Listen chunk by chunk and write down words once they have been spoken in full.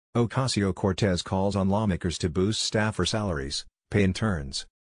Ocasio-Cortez calls on lawmakers to boost staffer salaries, pay interns.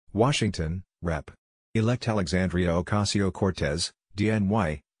 Washington, Rep. Elect Alexandria Ocasio-Cortez,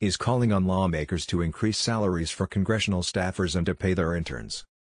 DNY, is calling on lawmakers to increase salaries for congressional staffers and to pay their interns.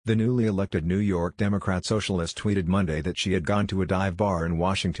 The newly elected New York Democrat socialist tweeted Monday that she had gone to a dive bar in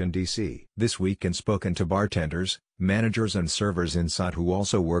Washington, D.C. this week and spoken to bartenders, managers and servers inside who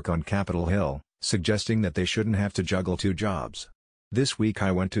also work on Capitol Hill, suggesting that they shouldn't have to juggle two jobs. "This week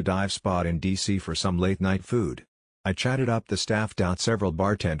I went to dive spot in D.C. for some late-night food. I chatted up the staff. Several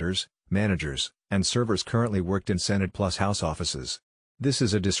bartenders, managers, and servers currently worked in Senate plus House offices. This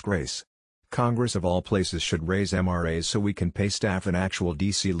is a disgrace. Congress of all places should raise MRAs so we can pay staff an actual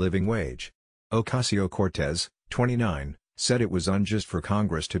D.C. living wage." Ocasio-Cortez, 29, said it was unjust for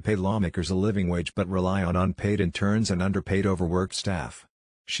Congress to pay lawmakers a living wage but rely on unpaid interns and underpaid overworked staff.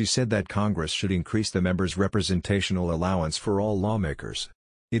 She said that Congress should increase the members' representational allowance for all lawmakers.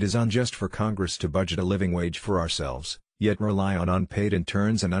 "It is unjust for Congress to budget a living wage for ourselves, yet rely on unpaid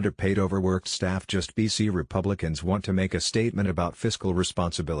interns and underpaid overworked staff." Just BC Republicans want to make a statement about fiscal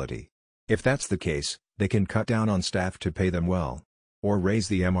responsibility. If that's the case, they can cut down on staff to pay them well. Or raise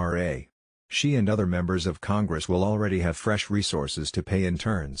the MRA. She and other members of Congress will already have fresh resources to pay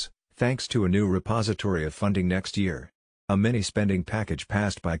interns, thanks to a new repository of funding next year. A mini-spending package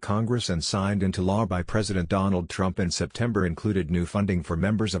passed by Congress and signed into law by President Donald Trump in September included new funding for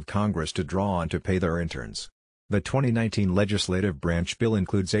members of Congress to draw on to pay their interns. The 2019 legislative branch bill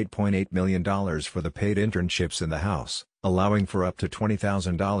includes $8.8 million for the paid internships in the House, allowing for up to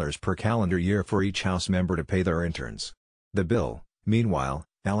 $20,000 per calendar year for each House member to pay their interns. The bill, meanwhile,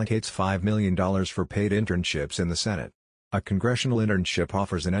 allocates $5 million for paid internships in the Senate. A congressional internship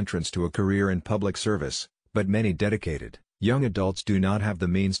offers an entrance to a career in public service, but many dedicated, young adults do not have the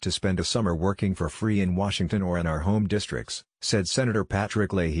means to spend a summer working for free in Washington or in our home districts, said Senator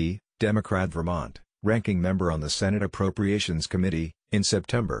Patrick Leahy, Democrat Vermont, ranking member on the Senate Appropriations Committee, in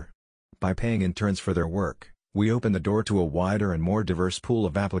September. "By paying interns for their work, we open the door to a wider and more diverse pool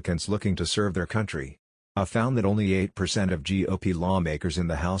of applicants looking to serve their country." I found that only 8% of GOP lawmakers in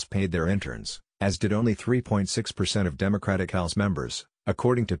the House paid their interns, as did only 3.6% of Democratic House members,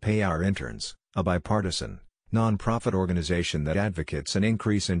 according to Pay Our Interns, a bipartisan, non-profit organization that advocates an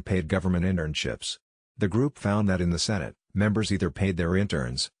increase in paid government internships. The group found that in the Senate, members either paid their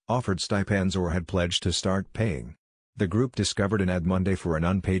interns, offered stipends or had pledged to start paying. The group discovered an ad Monday for an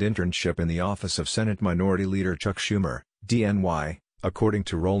unpaid internship in the office of Senate Minority Leader Chuck Schumer, DNY, according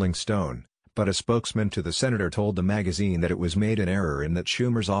to Rolling Stone, but a spokesman to the senator told the magazine that it was made in error and that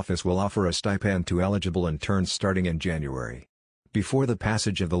Schumer's office will offer a stipend to eligible interns starting in January. Before the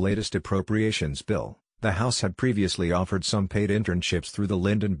passage of the latest appropriations bill, the House had previously offered some paid internships through the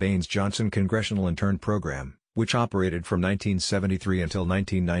Lyndon Baines Johnson Congressional Intern Program, which operated from 1973 until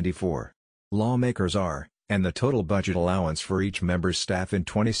 1994. Lawmakers are, and the total budget allowance for each member's staff in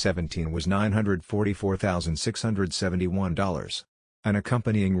 2017 was $944,671. An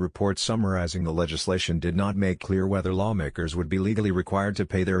accompanying report summarizing the legislation did not make clear whether lawmakers would be legally required to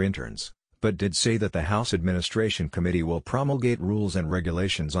pay their interns, but did say that the House Administration Committee will promulgate rules and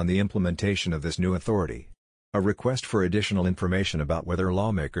regulations on the implementation of this new authority. A request for additional information about whether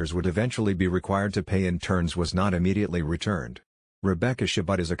lawmakers would eventually be required to pay interns was not immediately returned. Rebecca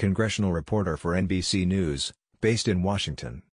Shabbat is a congressional reporter for NBC News, based in Washington.